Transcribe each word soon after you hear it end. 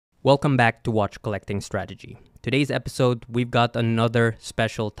Welcome back to Watch Collecting Strategy. Today's episode, we've got another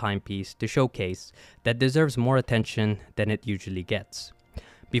special timepiece to showcase that deserves more attention than it usually gets.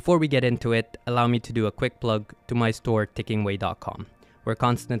 Before we get into it, allow me to do a quick plug to my store, tickingway.com. We're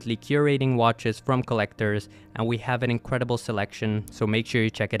constantly curating watches from collectors, and we have an incredible selection, so make sure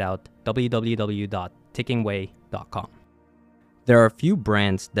you check it out, www.tickingway.com. There are a few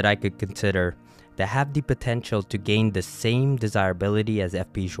brands that I could consider that have the potential to gain the same desirability as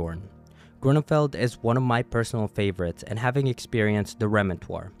F.P Journe. Gronefeld is one of my personal favorites, and having experienced the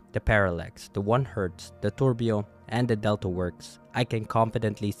Remontoire, the Parallax, the 1 Hertz, the Tourbillon, and the Delta Works, I can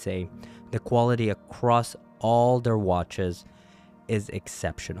confidently say the quality across all their watches is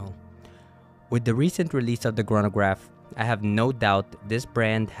exceptional. With the recent release of the chronograph, I have no doubt this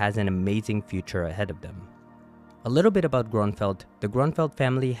brand has an amazing future ahead of them. A little bit about Gronefeld. The Gronefeld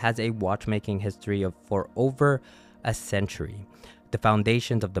family has a watchmaking history for over a century. The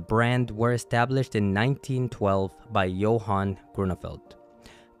foundations of the brand were established in 1912 by Johann Grönefeld.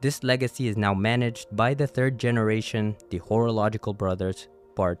 This legacy is now managed by the third generation, the horological brothers,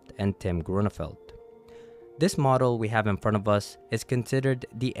 Bart and Tim Grönefeld. This model we have in front of us is considered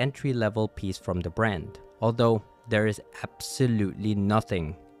the entry-level piece from the brand, although there is absolutely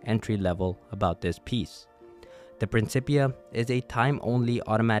nothing entry-level about this piece. The Principia is a time-only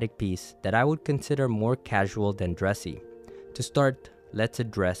automatic piece that I would consider more casual than dressy. To start, let's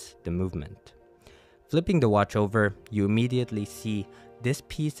address the movement. Flipping the watch over, you immediately see this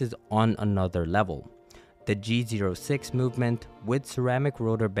piece is on another level. The G06 movement with ceramic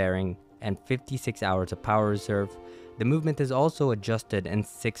rotor bearing and 56 hours of power reserve, the movement is also adjusted in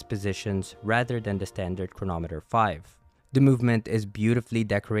 6 positions rather than the standard chronometer 5. The movement is beautifully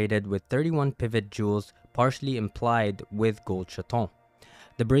decorated with 31 pivot jewels partially implied with gold chaton.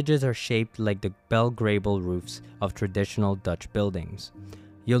 The bridges are shaped like the bell-grable roofs of traditional Dutch buildings.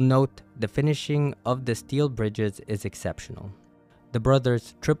 You'll note the finishing of the steel bridges is exceptional. The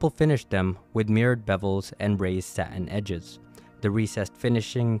brothers triple finished them with mirrored bevels and raised satin edges. The recessed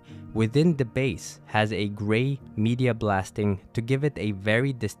finishing within the base has a gray media blasting to give it a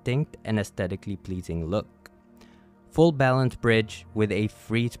very distinct and aesthetically pleasing look. Full balance bridge with a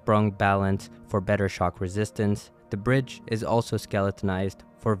free-sprung balance for better shock resistance. The bridge is also skeletonized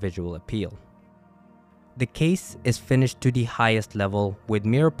for visual appeal. The case is finished to the highest level with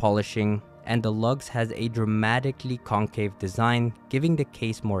mirror polishing, and the lugs has a dramatically concave design, giving the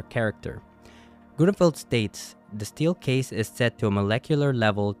case more character. Grönefeld states, the steel case is set to a molecular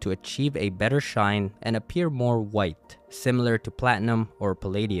level to achieve a better shine and appear more white, similar to platinum or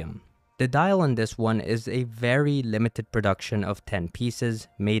palladium. The dial on this one is a very limited production of 10 pieces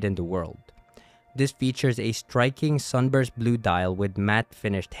made in the world. This features a striking sunburst blue dial with matte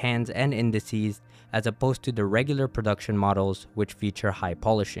finished hands and indices, as opposed to the regular production models which feature high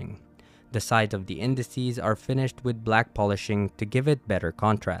polishing. The sides of the indices are finished with black polishing to give it better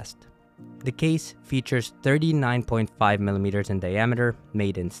contrast. The case features 39.5mm in diameter,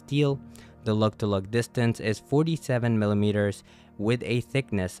 made in steel. The lug-to-lug distance is 47mm with a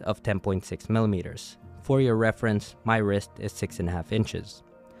thickness of 10.6mm. For your reference, my wrist is 6.5 inches.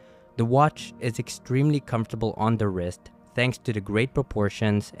 The watch is extremely comfortable on the wrist thanks to the great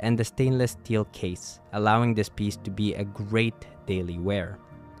proportions and the stainless steel case, allowing this piece to be a great daily wear.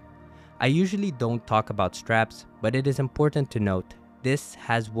 I usually don't talk about straps, but it is important to note this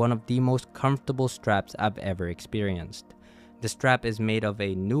has one of the most comfortable straps I've ever experienced. The strap is made of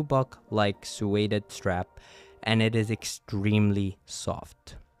a nubuck-like suede strap, and it is extremely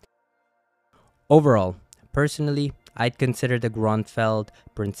soft. Overall, personally, I'd consider the Gronefeld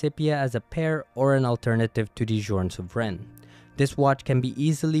Principia as a pair or an alternative to the Journe Souverain. This watch can be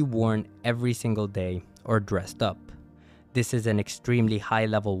easily worn every single day or dressed up. This is an extremely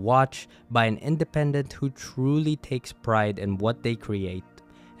high-level watch by an independent who truly takes pride in what they create,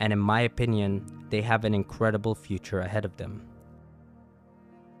 and in my opinion, they have an incredible future ahead of them.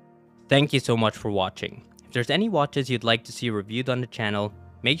 Thank you so much for watching. If there's any watches you'd like to see reviewed on the channel,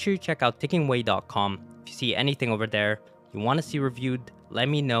 make sure you check out tickingway.com. If you see anything over there you want to see reviewed, let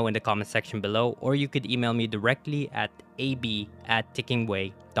me know in the comment section below, or you could email me directly at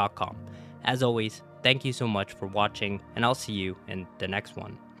ab@tickingway.com. As always, thank you so much for watching, and I'll see you in the next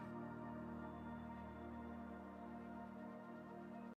one.